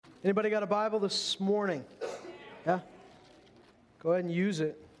Anybody got a Bible this morning? Yeah? Go ahead and use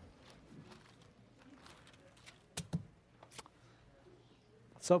it.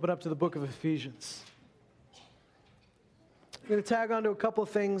 Let's open up to the book of Ephesians. I'm going to tag on to a couple of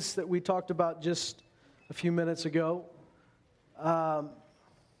things that we talked about just a few minutes ago.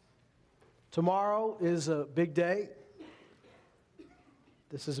 Tomorrow is a big day.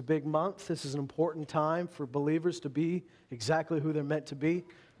 This is a big month. This is an important time for believers to be exactly who they're meant to be.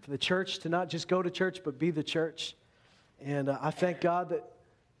 For the church to not just go to church, but be the church. And I thank God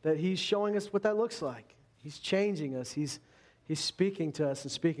that He's showing us what that looks like. He's changing us. He's speaking to us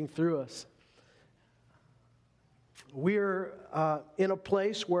and speaking through us. We're in a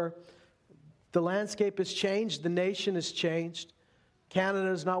place where the landscape has changed. The nation has changed. Canada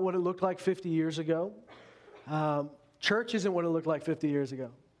is not what it looked like 50 years ago. Church isn't what it looked like 50 years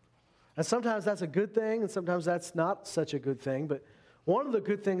ago. And sometimes that's a good thing, and sometimes that's not such a good thing. But one of the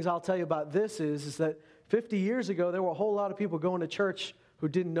good things I'll tell you about this is that 50 years ago, there were a whole lot of people going to church who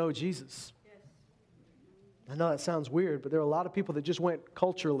didn't know Jesus. Yes. I know that sounds weird, but there are a lot of people that just went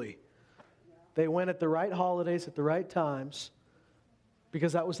culturally. They went at the right holidays at the right times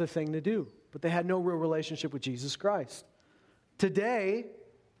because that was the thing to do. But they had no real relationship with Jesus Christ. Today,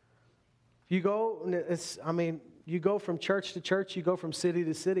 you go from church to church, you go from city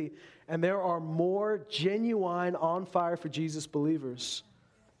to city, and there are more genuine, on fire for Jesus believers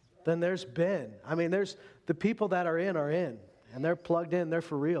than there's been. I mean, there's the people that are in, and they're plugged in, they're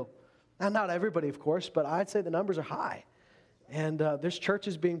for real. And not everybody, of course, but I'd say the numbers are high. And there's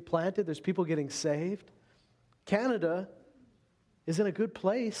churches being planted, there's people getting saved. Canada is in a good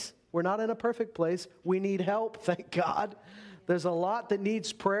place. We're not in a perfect place. We need help, thank God. There's a lot that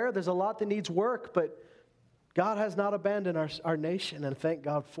needs prayer, there's a lot that needs work, but God has not abandoned our nation, and thank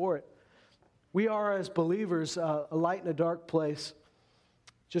God for it. We are, as believers, a light in a dark place.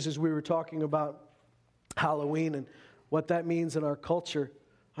 Just as we were talking about Halloween and what that means in our culture,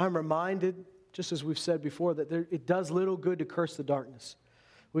 I'm reminded, just as we've said before, that it does little good to curse the darkness.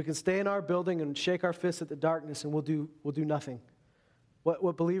 We can stay in our building and shake our fists at the darkness, and we'll do nothing.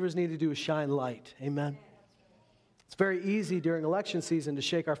 What believers need to do is shine light. Amen? It's very easy during election season to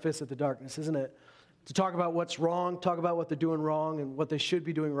shake our fists at the darkness, isn't it? To talk about what's wrong, talk about what they're doing wrong and what they should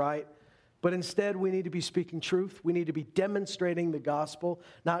be doing right. But instead, we need to be speaking truth. We need to be demonstrating the gospel,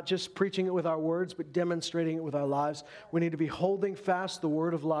 not just preaching it with our words, but demonstrating it with our lives. We need to be holding fast the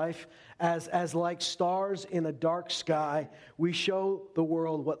word of life as like stars in a dark sky. We show the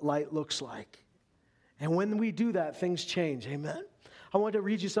world what light looks like. And when we do that, things change. Amen? I want to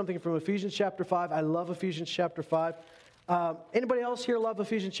read you something from Ephesians chapter 5. I love Ephesians chapter 5. Anybody else here love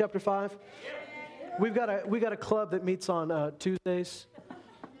Ephesians chapter 5? We've got a club that meets on Tuesdays.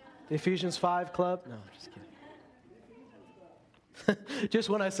 The Ephesians 5 club. No, I'm just kidding. Just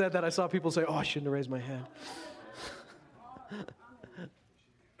when I said that, I saw people say, "Oh, I shouldn't have raised my hand."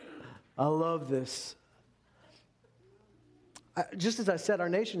 I love this. Just as I said, our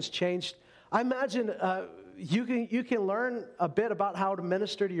nation's changed. I imagine you can learn a bit about how to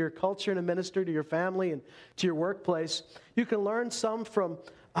minister to your culture and to minister to your family and to your workplace. You can learn some from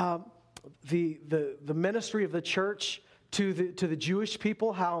the ministry of the church to the Jewish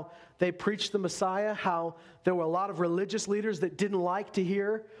people, how they preached the Messiah, how there were a lot of religious leaders that didn't like to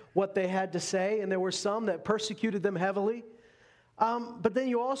hear what they had to say, and there were some that persecuted them heavily. But then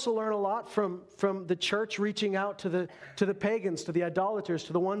you also learn a lot from the church reaching out to the pagans, to the idolaters,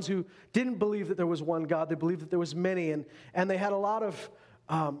 to the ones who didn't believe that there was one God. They believed that there was many, and they had a lot of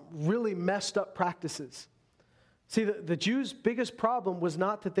really messed up practices. See, the Jews' biggest problem was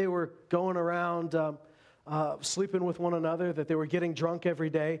not that they were going around sleeping with one another, that they were getting drunk every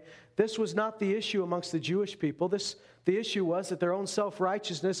day. This was not the issue amongst the Jewish people. The issue was that their own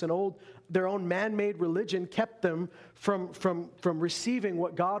self-righteousness and their own man-made religion kept them from receiving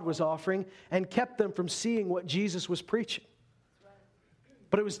what God was offering and kept them from seeing what Jesus was preaching.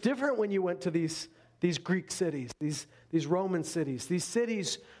 But it was different when you went to these Greek cities, these Roman cities, these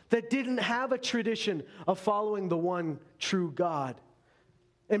cities that didn't have a tradition of following the one true God.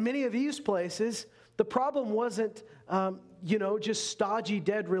 In many of these places, the problem wasn't, just stodgy,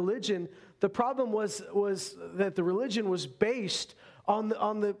 dead religion. The problem was that the religion was based on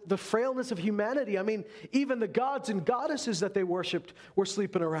the frailness of humanity. I mean, even the gods and goddesses that they worshipped were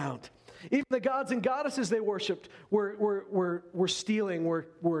sleeping around. Even the gods and goddesses they worshipped were stealing,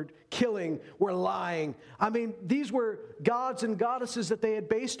 were killing, were lying. I mean, these were gods and goddesses that they had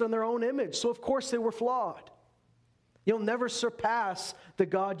based on their own image. So, of course, they were flawed. You'll never surpass the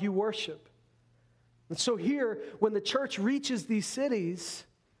God you worship. And so here, when the church reaches these cities,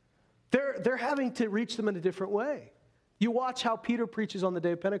 they're having to reach them in a different way. You watch how Peter preaches on the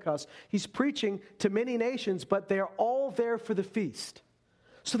day of Pentecost. He's preaching to many nations, but they're all there for the feast.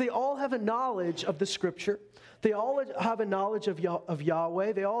 So they all have a knowledge of the Scripture. They all have a knowledge of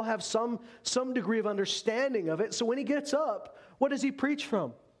Yahweh. They all have some degree of understanding of it. So when he gets up, what does he preach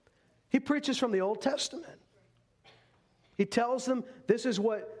from? He preaches from the Old Testament. He tells them this is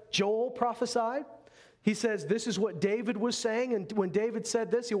what Joel prophesied. He says this is what David was saying. And when David said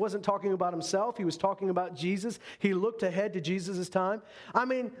this, he wasn't talking about himself. He was talking about Jesus. He looked ahead to Jesus' time. I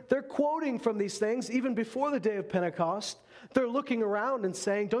mean, they're quoting from these things even before the day of Pentecost. They're looking around and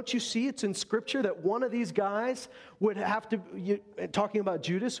saying, don't you see it's in Scripture that one of these guys would have to, talking about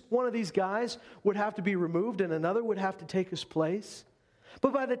Judas, one of these guys would have to be removed and another would have to take his place?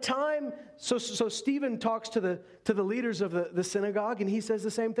 But by the time, so Stephen talks to the leaders of the synagogue, and he says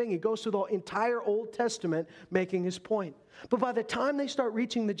the same thing. He goes through the entire Old Testament making his point. But by the time they start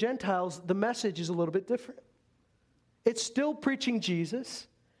reaching the Gentiles, the message is a little bit different. It's still preaching Jesus.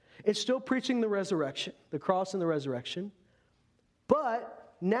 It's still preaching the resurrection, the cross and the resurrection.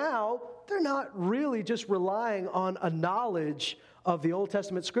 But now they're not really just relying on a knowledge of the Old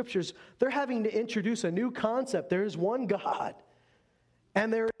Testament scriptures. They're having to introduce a new concept. There is one God.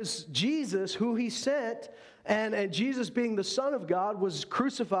 And there is Jesus, who he sent, and Jesus, being the Son of God, was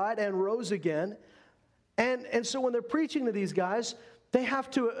crucified and rose again. And so when they're preaching to these guys, they have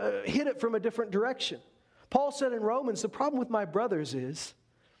to hit it from a different direction. Paul said in Romans, the problem with my brothers is,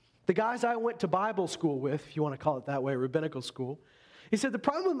 the guys I went to Bible school with, if you want to call it that way, rabbinical school, he said, the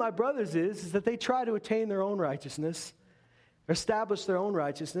problem with my brothers is that they try to attain their own righteousness, establish their own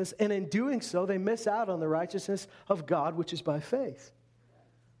righteousness, and in doing so, they miss out on the righteousness of God, which is by faith.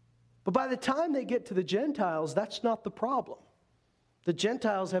 But by the time they get to the Gentiles, that's not the problem. The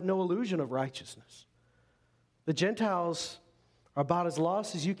Gentiles have no illusion of righteousness. The Gentiles are about as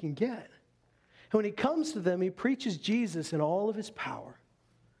lost as you can get. And when he comes to them, he preaches Jesus in all of his power.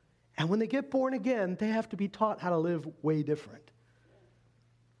 And when they get born again, they have to be taught how to live way different.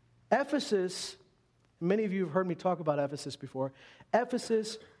 Ephesus, many of you have heard me talk about Ephesus before.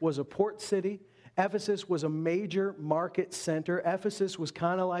 Ephesus was a port city. Ephesus was a major market center. Ephesus was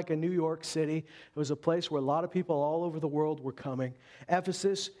kind of like a New York City. It was a place where a lot of people all over the world were coming.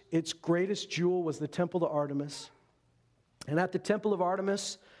 Ephesus, its greatest jewel was the temple to Artemis. And at the temple of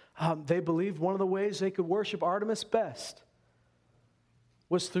Artemis, they believed one of the ways they could worship Artemis best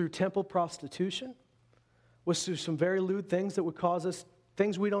was through temple prostitution, was through some very lewd things that would cause us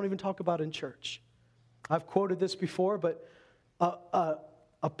things we don't even talk about in church. I've quoted this before, but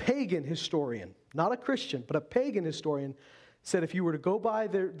a pagan historian, not a Christian, but a pagan historian, said if you were to go by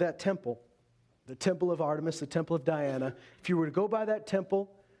that temple, the temple of Artemis, the temple of Diana, if you were to go by that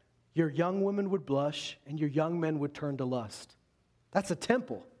temple, your young women would blush and your young men would turn to lust. That's a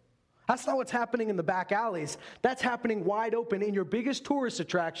temple. That's not what's happening in the back alleys. That's happening wide open in your biggest tourist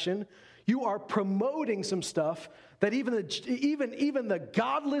attraction. You are promoting some stuff that even the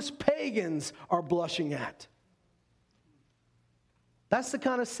godless pagans are blushing at. That's the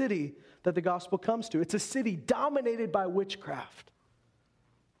kind of city that the gospel comes to. It's a city dominated by witchcraft.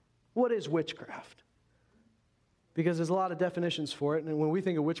 What is witchcraft? Because there's a lot of definitions for it, and when we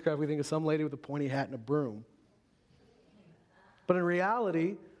think of witchcraft, we think of some lady with a pointy hat and a broom. But in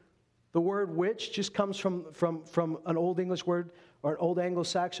reality, the word witch just comes from an Old English word or an Old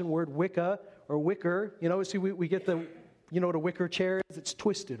Anglo-Saxon word, Wicca or wicker. You know, see, we get you know what a wicker chair is? It's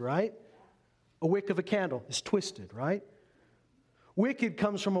twisted, right? A wick of a candle is twisted, right? Wicked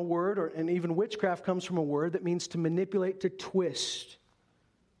comes from a word, and even witchcraft comes from a word that means to manipulate, to twist.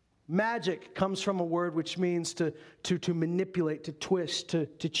 Magic comes from a word which means to manipulate, to twist,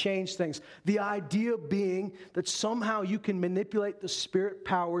 to change things. The idea being that somehow you can manipulate the spirit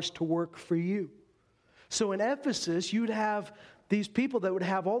powers to work for you. So in Ephesus, you'd have these people that would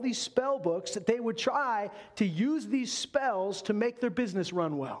have all these spell books that they would try to use these spells to make their business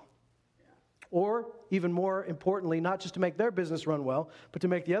run well. Or, even more importantly, not just to make their business run well, but to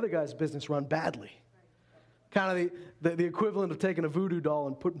make the other guy's business run badly. Kind of the equivalent of taking a voodoo doll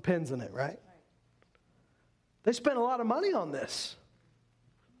and putting pins in it, right? They spent a lot of money on this.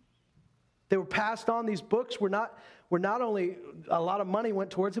 They were passed on. These books were not only a lot of money went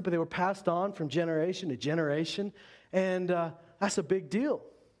towards it, but they were passed on from generation to generation. And that's a big deal.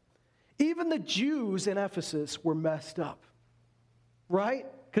 Even the Jews in Ephesus were messed up, right?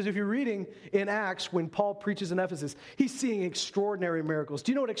 Because if you're reading in Acts, when Paul preaches in Ephesus, he's seeing extraordinary miracles.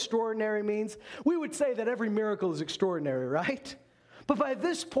 Do you know what extraordinary means? We would say that every miracle is extraordinary, right? But by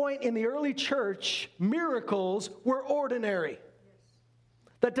this point in the early church, miracles were ordinary.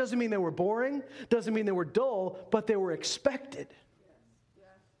 That doesn't mean they were boring, doesn't mean they were dull, but they were expected.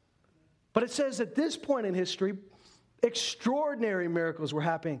 But it says at this point in history, Extraordinary miracles were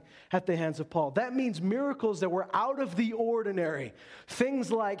happening at the hands of Paul. That means miracles that were out of the ordinary.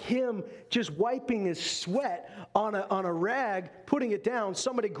 Things like him just wiping his sweat on a rag, putting it down,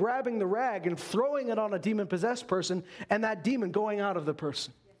 somebody grabbing the rag and throwing it on a demon-possessed person, and that demon going out of the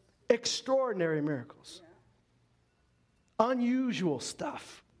person. Extraordinary miracles. Unusual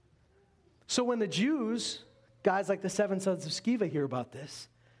stuff. So when the Jews, guys like the seven sons of Sceva, hear about this,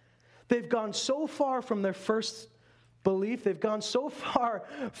 they've gone so far from their first belief, they've gone so far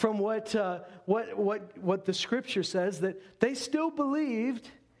from what the Scripture says, that they still believed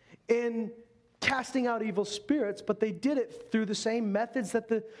in casting out evil spirits, but they did it through the same methods that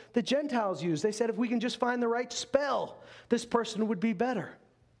the Gentiles used. They said, if we can just find the right spell, this person would be better.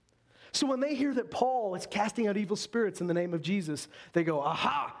 So when they hear that Paul is casting out evil spirits in the name of Jesus, they go,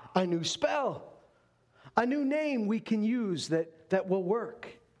 aha, a new spell, a new name we can use that will work.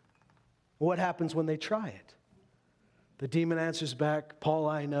 What happens when they try it? The demon answers back, Paul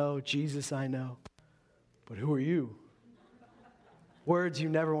I know, Jesus I know, but who are you? Words you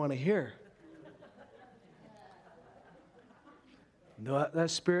never want to hear.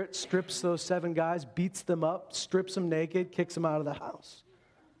 That spirit strips those 7 guys, beats them up, strips them naked, kicks them out of the house.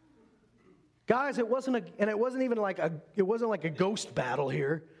 Guys, it wasn't like a ghost battle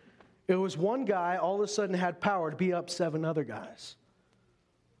here. It was one guy all of a sudden had power to beat up 7 other guys.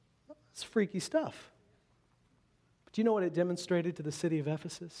 It's freaky stuff. But do you know what it demonstrated to the city of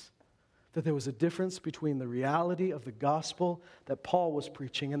Ephesus? That there was a difference between the reality of the gospel that Paul was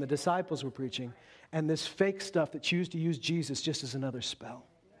preaching and the disciples were preaching, and this fake stuff that used to use Jesus just as another spell.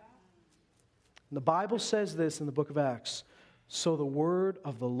 And the Bible says this in the book of Acts. So the word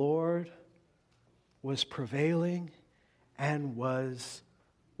of the Lord was prevailing and was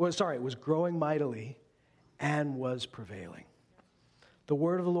growing mightily and was prevailing. The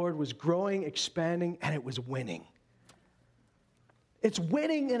word of the Lord was growing, expanding, and it was winning. It's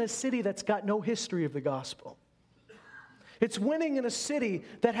winning in a city that's got no history of the gospel. It's winning in a city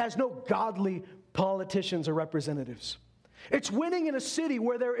that has no godly politicians or representatives. It's winning in a city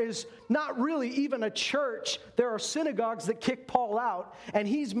where there is not really even a church. There are synagogues that kick Paul out, and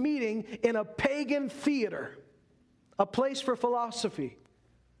he's meeting in a pagan theater, a place for philosophy.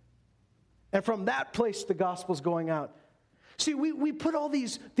 And from that place, the gospel's going out. See, we put all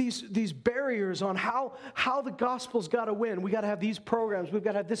these barriers on how the gospel's got to win. We got to have these programs. We've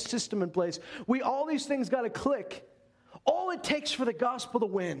got to have this system in place. All these things got to click. All it takes for the gospel to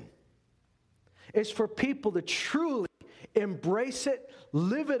win is for people to truly embrace it,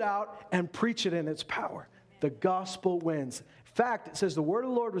 live it out, and preach it in its power. The gospel wins. In fact, it says the word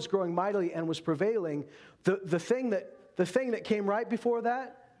of the Lord was growing mightily and was prevailing. The thing that came right before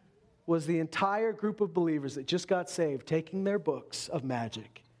that was the entire group of believers that just got saved taking their books of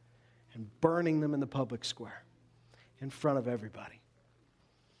magic and burning them in the public square in front of everybody.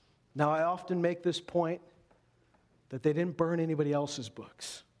 Now, I often make this point that they didn't burn anybody else's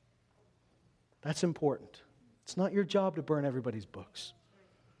books. That's important. It's not your job to burn everybody's books.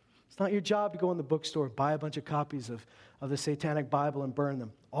 It's not your job to go in the bookstore and buy a bunch of copies of the Satanic Bible and burn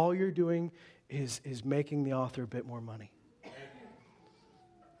them. All you're doing is making the author a bit more money.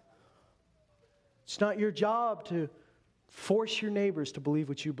 It's not your job to force your neighbors to believe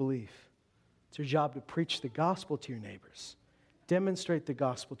what you believe. It's your job to preach the gospel to your neighbors. Demonstrate the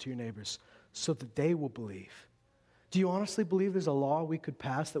gospel to your neighbors so that they will believe. Do you honestly believe there's a law we could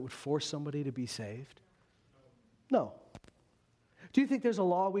pass that would force somebody to be saved? No. Do you think there's a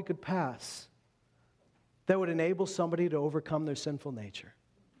law we could pass that would enable somebody to overcome their sinful nature?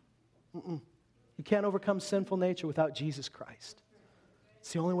 You can't overcome sinful nature without Jesus Christ.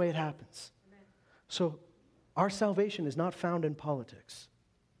 It's the only way it happens. So our salvation is not found in politics.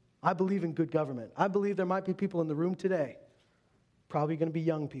 I believe in good government. I believe there might be people in the room today, probably going to be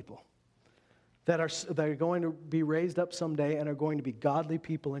young people, that are going to be raised up someday and are going to be godly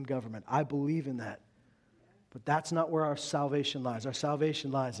people in government. I believe in that. But that's not where our salvation lies. Our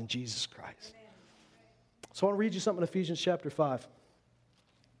salvation lies in Jesus Christ. So I want to read you something in Ephesians chapter 5.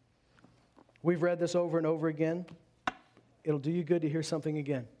 We've read this over and over again. It'll do you good to hear something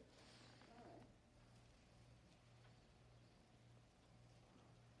again.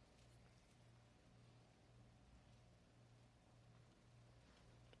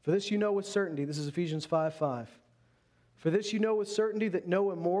 For this you know with certainty, this is Ephesians 5:5. For this you know with certainty that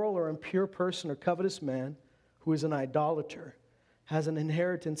no immoral or impure person or covetous man who is an idolater has an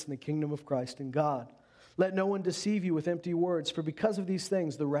inheritance in the kingdom of Christ and God. Let no one deceive you with empty words, for because of these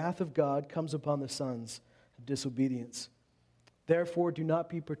things the wrath of God comes upon the sons of disobedience. Therefore do not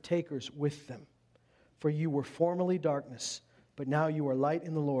be partakers with them, for you were formerly darkness, but now you are light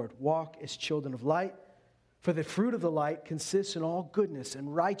in the Lord. Walk as children of light, For the fruit of the light consists in all goodness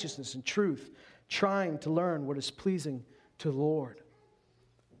and righteousness and truth, trying to learn what is pleasing to the Lord.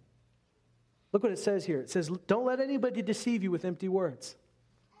 Look what it says here. It says, don't let anybody deceive you with empty words.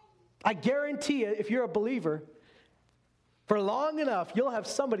 I guarantee you, if you're a believer, for long enough, you'll have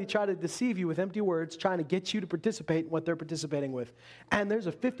somebody try to deceive you with empty words, trying to get you to participate in what they're participating with. And there's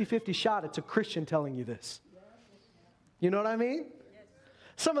a 50-50 shot it's a Christian telling you this. You know what I mean?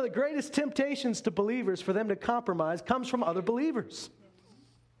 Some of the greatest temptations to believers for them to compromise comes from other believers.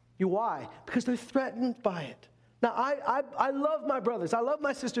 Why? Because they're threatened by it. Now, I love my brothers. I love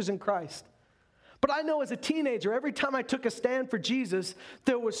my sisters in Christ. But I know as a teenager, every time I took a stand for Jesus,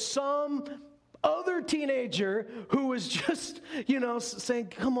 there was some other teenager who was just, saying,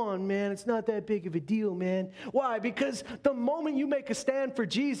 come on, man, it's not that big of a deal, man. Why? Because the moment you make a stand for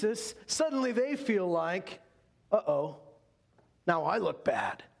Jesus, suddenly they feel like, uh-oh, now I look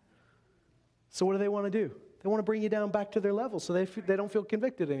bad. So what do they want to do? They want to bring you down back to their level so they don't feel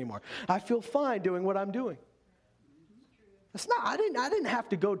convicted anymore. I feel fine doing what I'm doing. I didn't have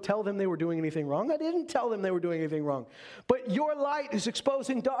to go tell them they were doing anything wrong. I didn't tell them they were doing anything wrong. But your light is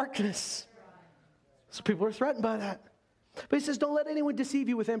exposing darkness. So people are threatened by that. But he says, don't let anyone deceive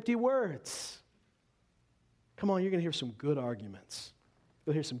you with empty words. Come on, you're going to hear some good arguments.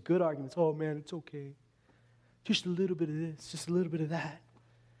 You'll hear some good arguments. Oh, man, it's okay. Just a little bit of this, just a little bit of that.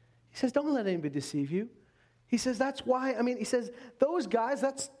 He says, don't let anybody deceive you. He says, that's why, he says, those guys,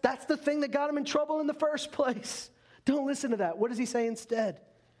 that's the thing that got them in trouble in the first place. Don't listen to that. What does he say instead?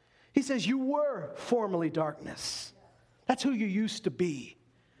 He says, you were formerly darkness. That's who you used to be.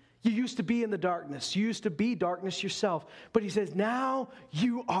 You used to be in the darkness. You used to be darkness yourself. But he says, now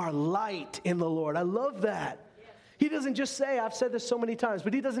you are light in the Lord. I love that. He doesn't just say, I've said this so many times,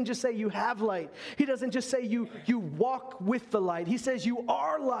 but he doesn't just say you have light. He doesn't just say you walk with the light. He says you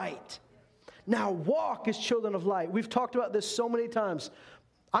are light. Now walk as children of light. We've talked about this so many times.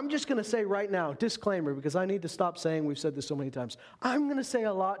 I'm just going to say right now, disclaimer, because I need to stop saying we've said this so many times. I'm going to say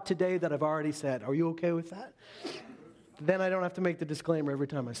a lot today that I've already said. Are you okay with that? Then I don't have to make the disclaimer every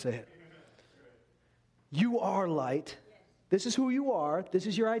time I say it. You are light. This is who you are. This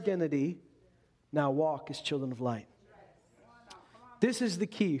is your identity. Now walk as children of light. This is the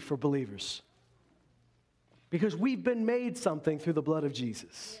key for believers. Because we've been made something through the blood of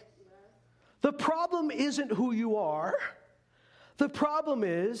Jesus. The problem isn't who you are. The problem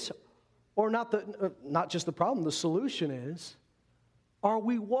is, or not just the problem, the solution is, are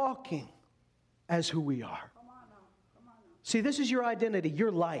we walking as who we are? See, this is your identity.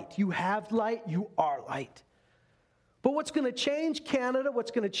 You're light. You have light. You are light. But what's going to change Canada, what's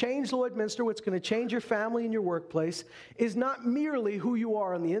going to change Lloydminster, what's going to change your family and your workplace is not merely who you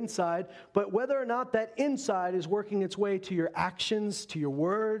are on the inside, but whether or not that inside is working its way to your actions, to your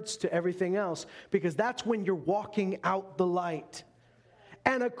words, to everything else, because that's when you're walking out the light.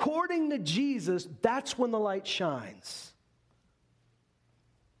 And according to Jesus, that's when the light shines.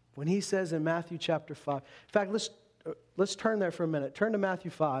 When he says in Matthew chapter 5, in fact, let's turn there for a minute. Turn to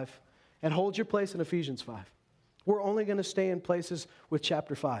Matthew 5 and hold your place in Ephesians 5. We're only going to stay in places with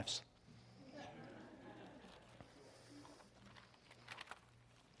chapter 5s.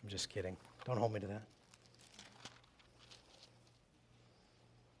 I'm just kidding. Don't hold me to that.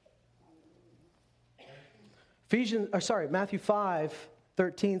 Matthew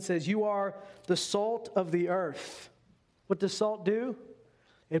 5:13 says, you are the salt of the earth. What does salt do?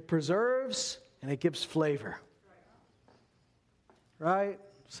 It preserves and it gives flavor. Right?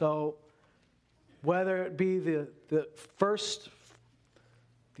 So, whether it be the first,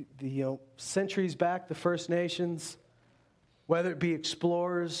 centuries back, the First Nations, whether it be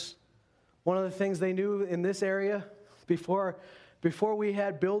explorers, one of the things they knew in this area before we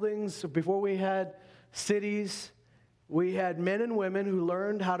had buildings, before we had cities, we had men and women who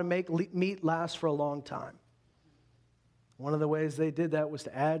learned how to make meat last for a long time. One of the ways they did that was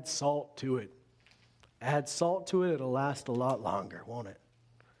to add salt to it. Add salt to it, it'll last a lot longer, won't it?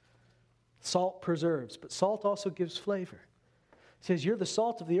 Salt preserves, but salt also gives flavor. It says, you're the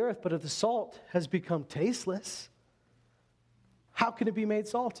salt of the earth, but if the salt has become tasteless, how can it be made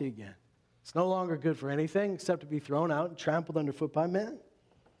salty again? It's no longer good for anything except to be thrown out and trampled underfoot by men.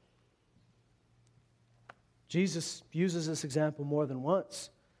 Jesus uses this example more than once.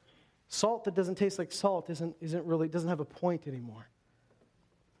 Salt that doesn't taste like salt doesn't have a point anymore.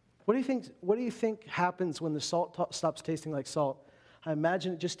 What do you think happens when the salt stops tasting like salt? I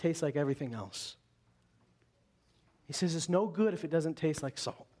imagine it just tastes like everything else. He says it's no good if it doesn't taste like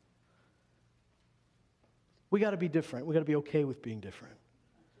salt. We got to be different. We got to be okay with being different.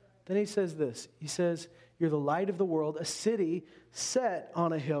 Then he says this. He says, you're the light of the world. A city set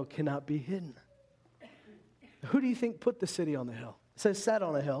on a hill cannot be hidden. Who do you think put the city on the hill? It says set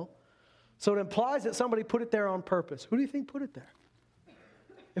on a hill. So it implies that somebody put it there on purpose. Who do you think put it there?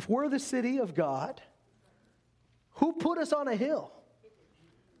 If we're the city of God, who put us on a hill?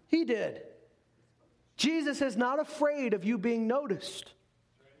 He did. Jesus is not afraid of you being noticed.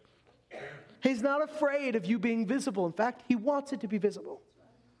 He's not afraid of you being visible. In fact, he wants it to be visible.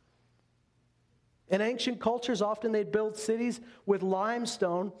 In ancient cultures, often they'd build cities with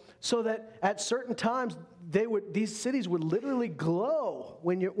limestone so that at certain times these cities would literally glow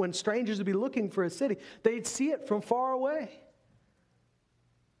when strangers would be looking for a city. They'd see it from far away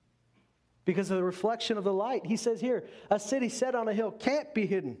because of the reflection of the light. He says here, a city set on a hill can't be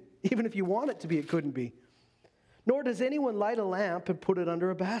hidden. Even if you want it to be, it couldn't be. Nor does anyone light a lamp and put it under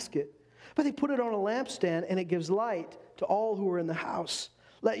a basket, but they put it on a lampstand, and it gives light to all who are in the house.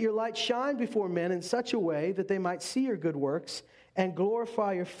 Let your light shine before men in such a way that they might see your good works and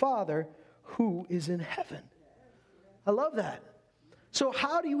glorify your Father who is in heaven. I love that. So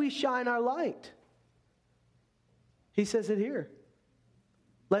how do we shine our light? He says it here.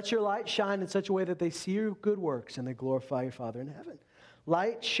 Let your light shine in such a way that they see your good works and they glorify your Father in heaven.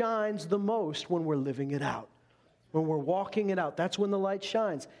 Light shines the most when we're living it out. When we're walking it out, that's when the light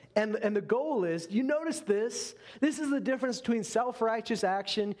shines. And the goal is, you notice this? This is the difference between self-righteous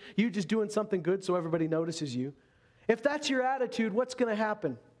action, you just doing something good so everybody notices you. If that's your attitude, what's going to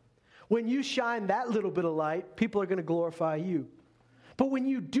happen? When you shine that little bit of light, people are going to glorify you. But when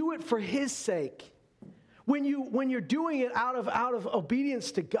you do it for His sake, when you're doing it out of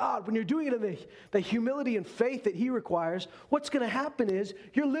obedience to God, when you're doing it in the humility and faith that He requires, what's going to happen is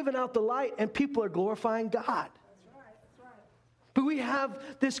you're living out the light and people are glorifying God. But we have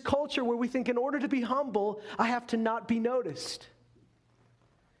this culture where we think in order to be humble, I have to not be noticed.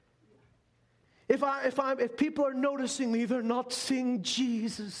 If people are noticing me, they're not seeing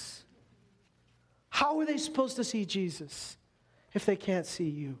Jesus. How are they supposed to see Jesus if they can't see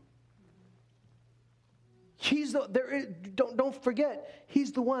you? Don't forget,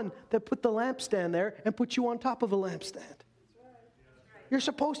 He's the one that put the lampstand there and put you on top of a lampstand. You're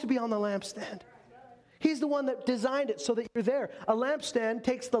supposed to be on the lampstand. He's the one that designed it so that you're there. A lampstand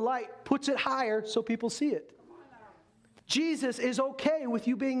takes the light, puts it higher so people see it. Jesus is okay with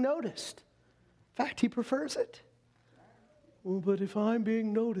you being noticed. In fact, He prefers it. Well, but if I'm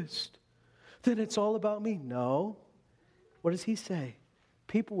being noticed, then it's all about me. No. What does He say?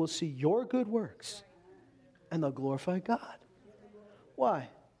 People will see your good works and they'll glorify God. Why?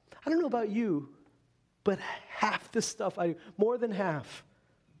 I don't know about you, but half the stuff I do, more than half,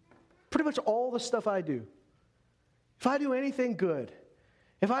 pretty much all the stuff I do, if I do anything good,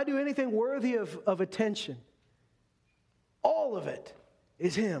 if I do anything worthy of attention, all of it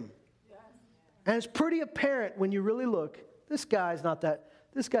is Him. And it's pretty apparent when you really look, this guy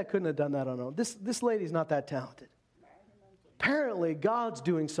couldn't have done that on his own. This lady's not that talented. Apparently, God's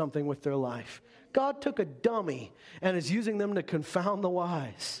doing something with their life. God took a dummy and is using them to confound the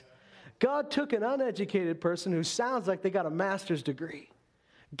wise. God took an uneducated person who sounds like they got a master's degree.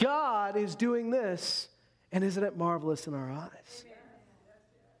 God is doing this, and isn't it marvelous in our eyes?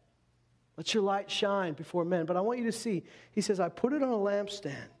 Let your light shine before men. But I want you to see, He says, I put it on a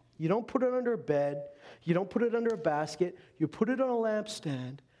lampstand. You don't put it under a bed. You don't put it under a basket. You put it on a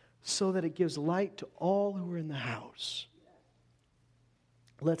lampstand so that it gives light to all who are in the house.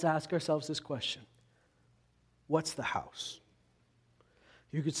 Let's ask ourselves this question. What's the house?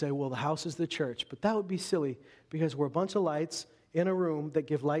 You could say, well, the house is the church. But that would be silly because we're a bunch of lights in a room that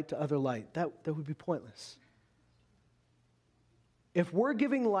give light to other light. That would be pointless. If we're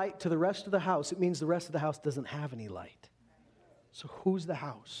giving light to the rest of the house, it means the rest of the house doesn't have any light. So who's the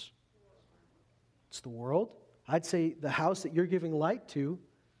house? It's the world. I'd say the house that you're giving light to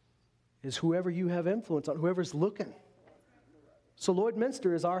is whoever you have influence on, whoever's looking. So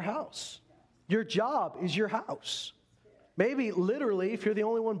Lloydminster is our house. Your job is your house. Maybe literally, if you're the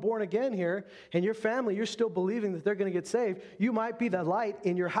only one born again here, and your family, you're still believing that they're going to get saved, you might be the light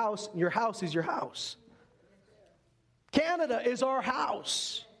in your house. Your house is your house. Canada is our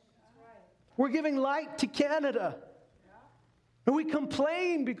house. We're giving light to Canada. And we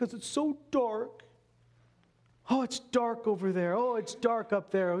complain because it's so dark. Oh, it's dark over there. Oh, it's dark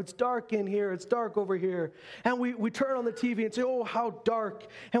up there. Oh, it's dark in here. It's dark over here. And we turn on the TV and say, oh, how dark.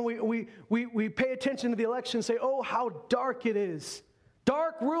 And we pay attention to the election and say, oh, how dark it is.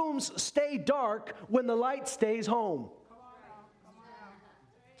 Dark rooms stay dark when the light stays home.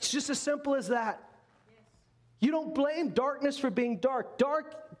 It's just as simple as that. You don't blame darkness for being dark.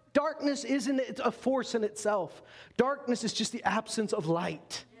 Darkness isn't a force in itself. Darkness is just the absence of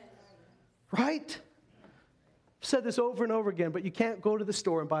light. Right? I've said this over and over again, but you can't go to the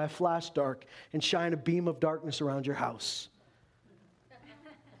store and buy a flash dark and shine a beam of darkness around your house.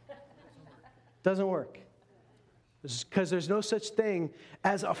 Doesn't work. Because there's no such thing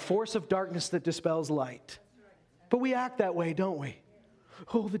as a force of darkness that dispels light. But we act that way, don't we?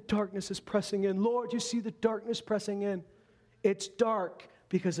 Oh, the darkness is pressing in. Lord, you see the darkness pressing in. It's dark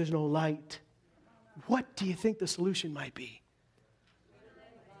because there's no light. What do you think the solution might be?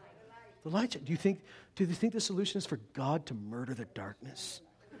 The light. Do you think the solution is for God to murder the darkness?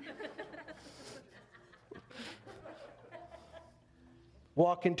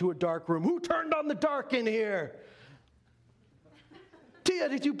 Walk into a dark room. Who turned on the dark in here? Tia,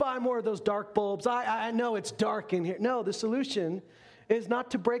 did you buy more of those dark bulbs? I know it's dark in here. No, the solution is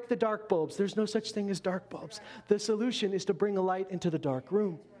not to break the dark bulbs. There's no such thing as dark bulbs. The solution is to bring a light into the dark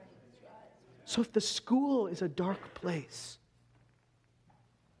room. So if the school is a dark place,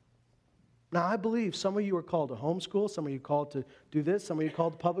 now I believe some of you are called to homeschool, some of you are called to do this, some of you are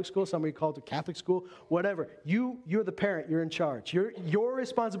called to public school, some of you are called to Catholic school, whatever. You're the parent, you're in charge. Your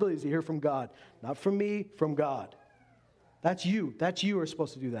responsibility is to hear from God, not from me, from God. That's you. That's you who are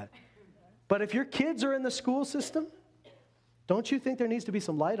supposed to do that. But if your kids are in the school system, don't you think there needs to be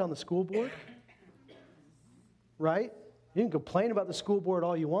some light on the school board? Right? You can complain about the school board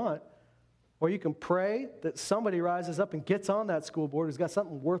all you want, or you can pray that somebody rises up and gets on that school board who's got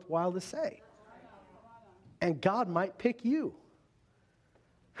something worthwhile to say. And God might pick you.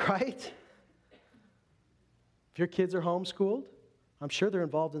 Right? If your kids are homeschooled, I'm sure they're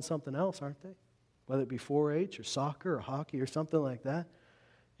involved in something else, aren't they? Whether it be 4-H or soccer or hockey or something like that.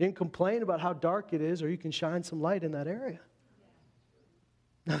 You can complain about how dark it is, or you can shine some light in that area.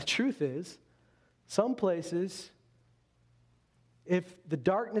 Now, the truth is, some places, if the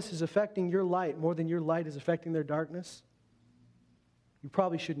darkness is affecting your light more than your light is affecting their darkness, you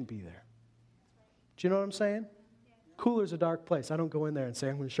probably shouldn't be there. Do you know what I'm saying? Cooler's a dark place. I don't go in there and say,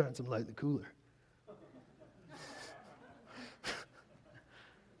 I'm going to shine some light in the cooler.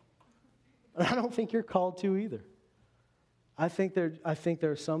 I don't think you're called to either. I think there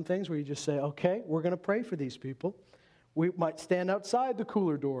are some things where you just say, okay, we're going to pray for these people. We might stand outside the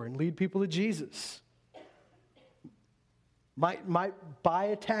cooler door and lead people to Jesus. Might buy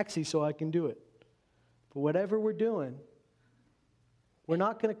a taxi so I can do it. But whatever we're doing, we're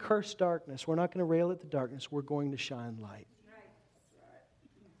not going to curse darkness. We're not going to rail at the darkness. We're going to shine light.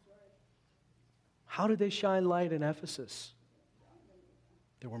 How did they shine light in Ephesus?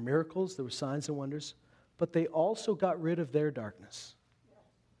 There were miracles, there were signs and wonders, but they also got rid of their darkness.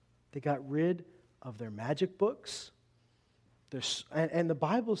 They got rid of their magic books. And the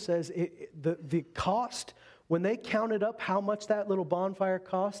Bible says the cost, when they counted up how much that little bonfire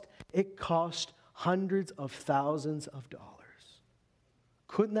cost, it cost hundreds of thousands of dollars.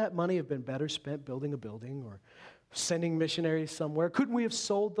 Couldn't that money have been better spent building a building or sending missionaries somewhere? Couldn't we have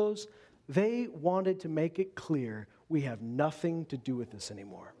sold those? They wanted to make it clear we have nothing to do with this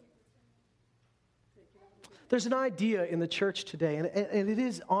anymore. There's an idea in the church today, and it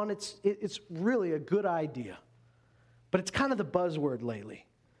is on it's really a good idea, but it's kind of the buzzword lately.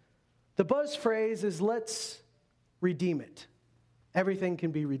 The buzz phrase is, let's redeem it. Everything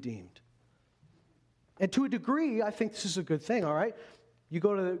can be redeemed. And to a degree, I think this is a good thing, all right? You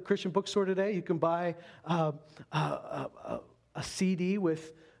go to the Christian bookstore today, you can buy a CD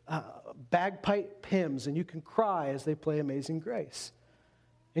with bagpipe hymns, and you can cry as they play Amazing Grace.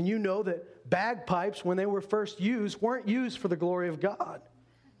 And you know that bagpipes, when they were first used, weren't used for the glory of God.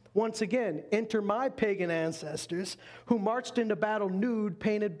 Once again, enter my pagan ancestors who marched into battle nude,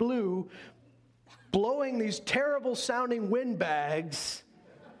 painted blue, blowing these terrible sounding windbags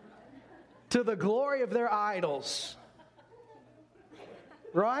to the glory of their idols.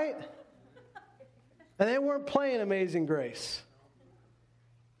 Right? And they weren't playing Amazing Grace.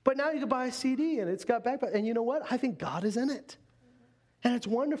 But now you can buy a CD and it's got bagpipes. And you know what? I think God is in it. And it's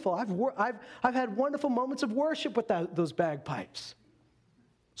wonderful. I've had wonderful moments of worship with those bagpipes.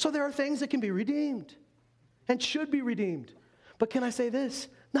 So there are things that can be redeemed and should be redeemed. But can I say this?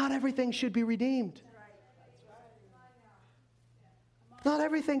 Not everything should be redeemed. Not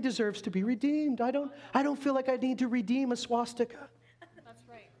everything deserves to be redeemed. I don't feel like I need to redeem a swastika. That's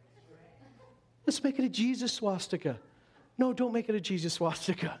right. Let's make it a Jesus swastika. No, don't make it a Jesus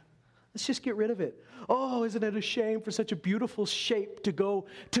swastika. Let's just get rid of it. Oh, isn't it a shame for such a beautiful shape to go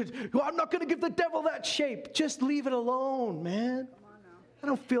to? Well, I'm not going to give the devil that shape. Just leave it alone, man. I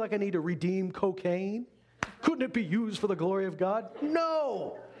don't feel like I need to redeem cocaine. Couldn't it be used for the glory of God?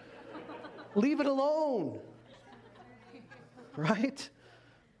 No. Leave it alone. Right?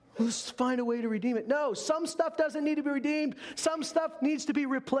 Let's find a way to redeem it. No, some stuff doesn't need to be redeemed. Some stuff needs to be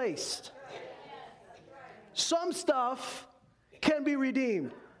replaced. Some stuff can be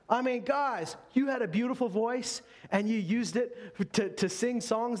redeemed. I mean, guys, you had a beautiful voice and you used it to sing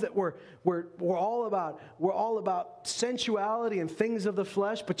songs that were all about sensuality and things of the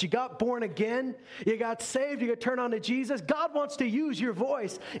flesh, but you got born again, you got saved, you got turned on to Jesus. God wants to use your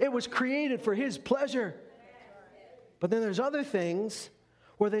voice. It was created for His pleasure. But then there's other things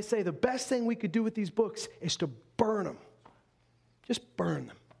where they say the best thing we could do with these books is to burn them. Just burn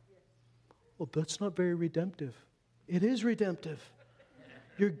them. Well, that's not very redemptive. It is redemptive.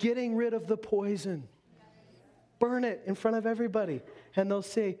 You're getting rid of the poison. Burn it in front of everybody. And they'll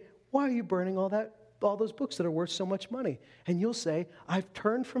say, why are you burning all those books that are worth so much money? And you'll say, I've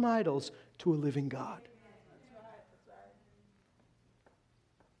turned from idols to a living God.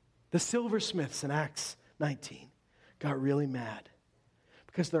 The silversmiths in Acts 19 got really mad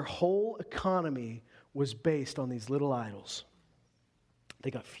because their whole economy was based on these little idols. They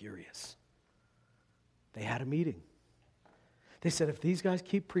got furious. They had a meeting. They said, if these guys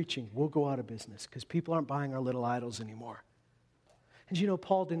keep preaching, we'll go out of business because people aren't buying our little idols anymore. And you know,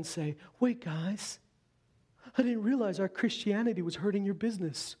 Paul didn't say, wait, guys, I didn't realize our Christianity was hurting your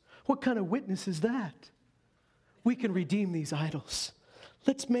business. What kind of witness is that? We can redeem these idols.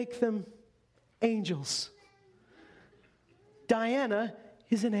 Let's make them angels. Diana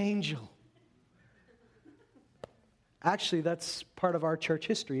is an angel. Actually, that's part of our church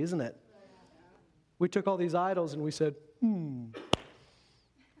history, isn't it? We took all these idols and we said,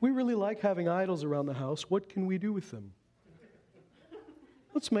 we really like having idols around the house. What can we do with them?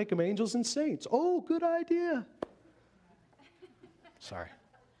 Let's make them angels and saints. Oh, good idea. Sorry.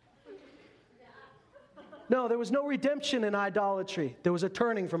 No, there was no redemption in idolatry. There was a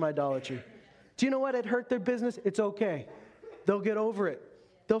turning from idolatry. Do you know what? It hurt their business. It's okay. They'll get over it.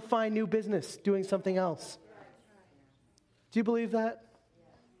 They'll find new business doing something else. Do you believe that?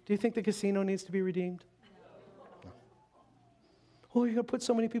 Do you think the casino needs to be redeemed? No. Oh, you're going to put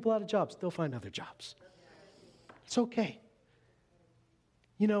so many people out of jobs. They'll find other jobs. It's okay.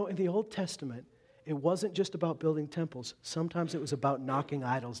 You know, in the Old Testament, it wasn't just about building temples. Sometimes it was about knocking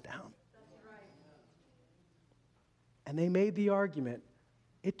idols down. And they made the argument,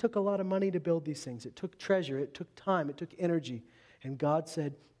 it took a lot of money to build these things. It took treasure. It took time. It took energy. And God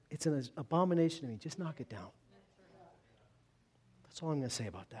said, it's an abomination to me. Just knock it down. That's all I'm going to say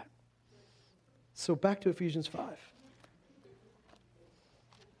about that. So back to Ephesians 5.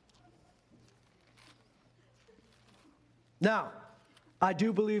 Now, I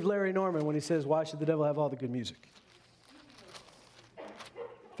do believe Larry Norman when he says, why should the devil have all the good music?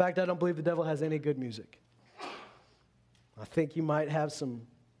 In fact, I don't believe the devil has any good music. I think you might have some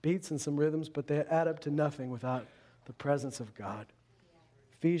beats and some rhythms, but they add up to nothing without the presence of God.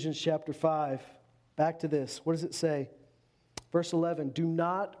 Ephesians chapter 5, back to this. What does it say? Verse 11, do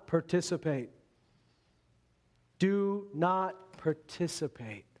not participate. Do not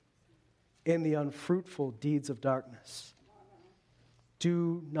participate in the unfruitful deeds of darkness.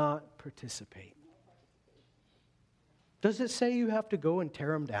 Do not participate. Does it say you have to go and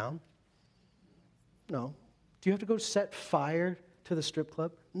tear them down? No. Do you have to go set fire to the strip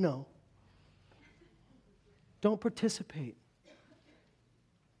club? No. Don't participate.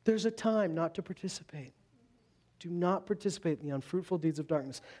 There's a time not to participate. Do not participate in the unfruitful deeds of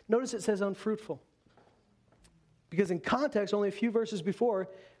darkness. Notice it says unfruitful. Because in context, only a few verses before,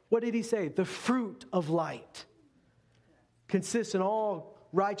 what did he say? The fruit of light consists in all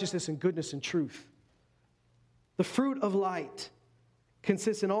righteousness and goodness and truth. The fruit of light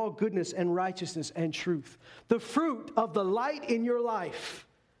consists in all goodness and righteousness and truth. The fruit of the light in your life,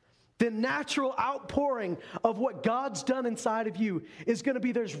 the natural outpouring of what God's done inside of you is going to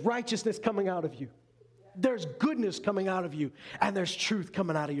be there's righteousness coming out of you. There's goodness coming out of you, and there's truth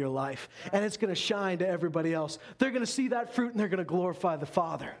coming out of your life, and it's going to shine to everybody else. They're going to see that fruit, and they're going to glorify the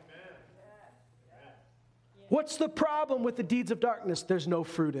Father. What's the problem with the deeds of darkness? There's no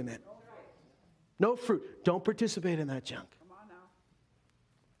fruit in it. No fruit. Don't participate in that junk.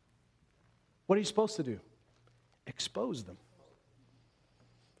 What are you supposed to do? Expose them.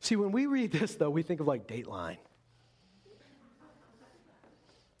 See, when we read this, though, we think of like Dateline.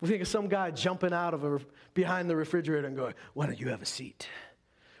 We think of some guy jumping out of behind the refrigerator and going, why don't you have a seat?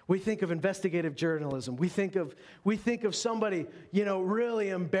 We think of investigative journalism. We think of somebody, really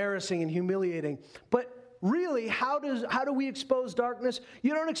embarrassing and humiliating. But really, how do we expose darkness?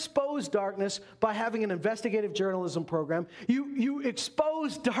 You don't expose darkness by having an investigative journalism program. You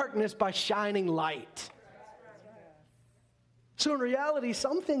expose darkness by shining light. So in reality,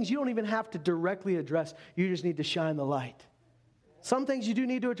 some things you don't even have to directly address. You just need to shine the light. Some things you do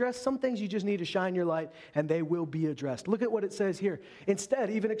need to address. Some things you just need to shine your light, and they will be addressed. Look at what it says here. Instead,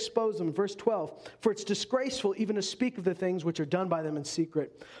 even expose them. Verse 12. For it's disgraceful even to speak of the things which are done by them in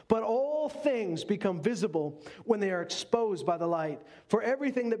secret. But all things become visible when they are exposed by the light. For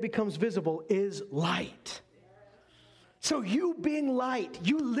everything that becomes visible is light. So you being light,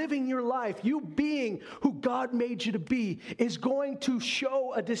 you living your life, you being who God made you to be, is going to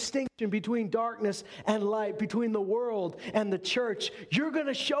show a distinction between darkness and light, between the world and the church. You're going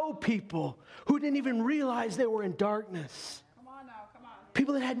to show people who didn't even realize they were in darkness. Come on now, come on.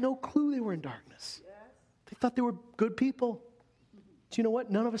 People that had no clue they were in darkness. Yes. They thought they were good people. Do you know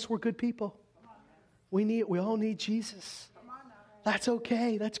what? None of us were good people. We all need Jesus. Come on now. That's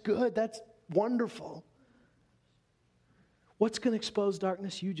okay. That's good. That's wonderful. What's going to expose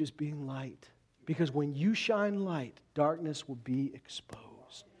darkness? You just being light. Because when you shine light, darkness will be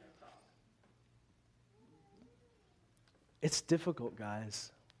exposed. It's difficult,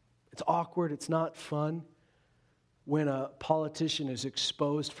 guys. It's awkward. It's not fun when a politician is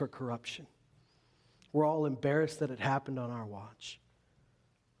exposed for corruption. We're all embarrassed that it happened on our watch.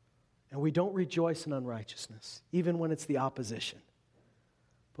 And we don't rejoice in unrighteousness, even when it's the opposition.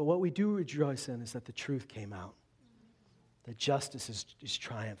 But what we do rejoice in is that the truth came out. That justice is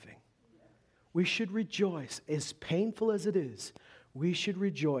triumphing. We should rejoice, as painful as it is, we should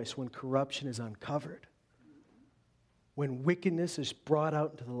rejoice when corruption is uncovered. When wickedness is brought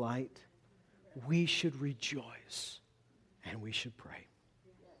out into the light, we should rejoice and we should pray.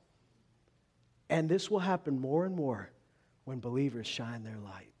 And this will happen more and more when believers shine their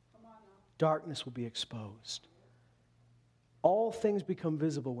light. Darkness will be exposed. All things become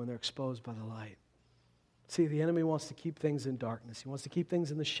visible when they're exposed by the light. See, the enemy wants to keep things in darkness. He wants to keep things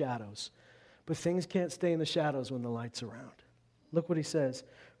in the shadows. But things can't stay in the shadows when the light's around. Look what he says.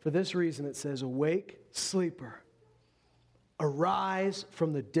 For this reason it says, awake, sleeper, arise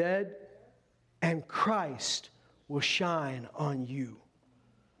from the dead, and Christ will shine on you.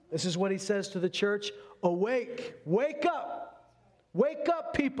 This is what he says to the church. Awake, wake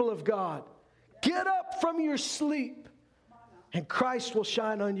up, people of God. Get up from your sleep. And Christ will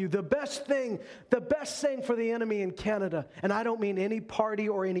shine on you. The best thing for the enemy in Canada, and I don't mean any party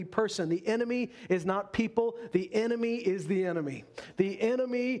or any person. The enemy is not people. The enemy is the enemy. The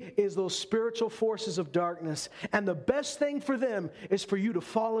enemy is those spiritual forces of darkness. And the best thing for them is for you to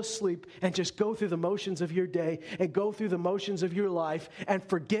fall asleep and just go through the motions of your day and go through the motions of your life and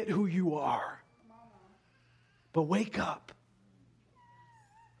forget who you are. But wake up.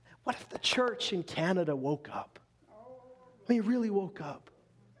 What if the church in Canada woke up? I mean, really woke up.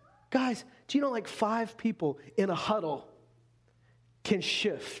 Guys, do you know like 5 people in a huddle can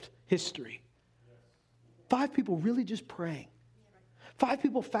shift history? 5 people really just praying. 5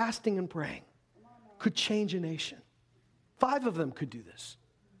 people fasting and praying could change a nation. 5 of them could do this.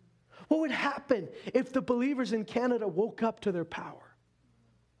 What would happen if the believers in Canada woke up to their power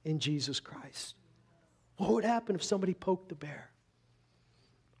in Jesus Christ? What would happen if somebody poked the bear?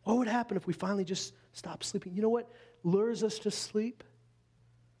 What would happen if we finally just stopped sleeping? You know what lures us to sleep?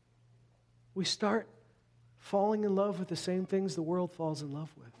 We start falling in love with the same things the world falls in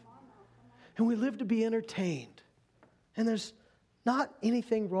love with. And we live to be entertained. And there's not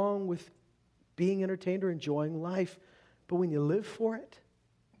anything wrong with being entertained or enjoying life. But when you live for it,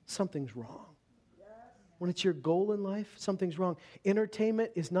 something's wrong. When it's your goal in life, something's wrong.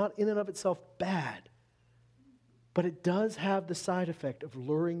 Entertainment is not in and of itself bad. But it does have the side effect of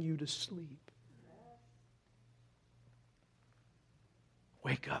luring you to sleep.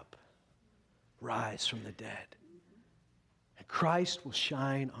 Wake up. Rise from the dead. And Christ will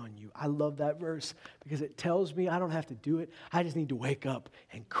shine on you. I love that verse because it tells me I don't have to do it. I just need to wake up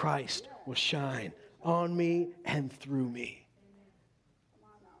and Christ will shine on me and through me.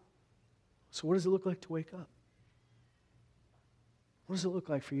 So what does it look like to wake up? What does it look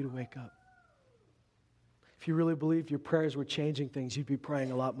like for you to wake up? If you really believed your prayers were changing things, you'd be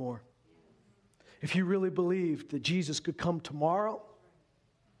praying a lot more. If you really believed that Jesus could come tomorrow,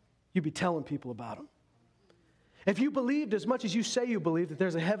 you'd be telling people about him. If you believed as much as you say you believe that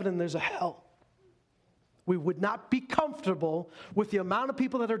there's a heaven and there's a hell, we would not be comfortable with the amount of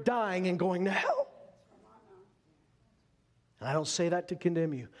people that are dying and going to hell. And I don't say that to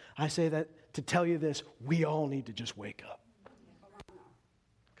condemn you. I say that to tell you this, we all need to just wake up.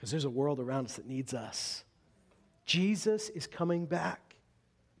 Because there's a world around us that needs us. Jesus is coming back.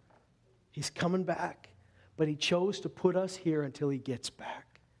 He's coming back. But he chose to put us here until he gets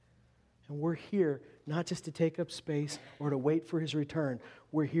back. And we're here not just to take up space or to wait for his return.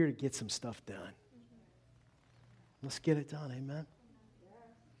 We're here to get some stuff done. Let's get it done, amen?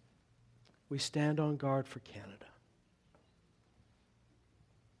 We stand on guard for Canada.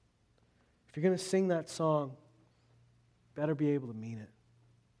 If you're going to sing that song, better be able to mean it.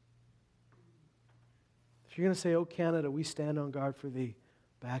 If you're going to say, "Oh, Canada, we stand on guard for thee,"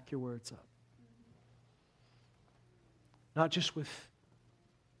 back your words up. Not just with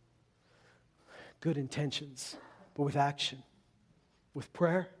good intentions, but with action, with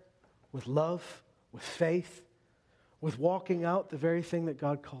prayer, with love, with faith, with walking out the very thing that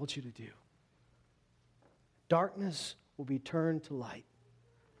God called you to do. Darkness will be turned to light.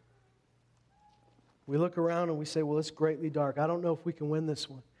 We look around and we say, "Well, it's greatly dark. I don't know if we can win this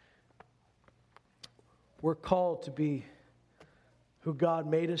one." We're called to be who God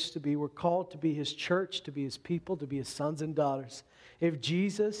made us to be. We're called to be His church, to be His people, to be His sons and daughters. If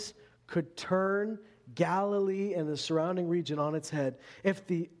Jesus could turn Galilee and the surrounding region on its head, if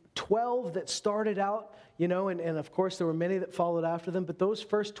the 12 that started out, and of course there were many that followed after them, but those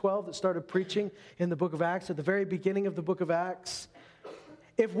first 12 that started preaching in the book of Acts, at the very beginning of the book of Acts,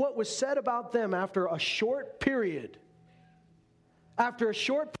 if what was said about them after a short period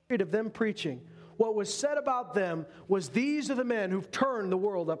of them preaching, what was said about them was, "These are the men who've turned the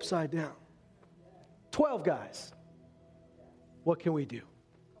world upside down." 12 guys. What can we do?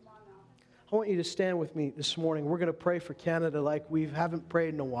 I want you to stand with me this morning. We're going to pray for Canada like we haven't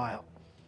prayed in a while.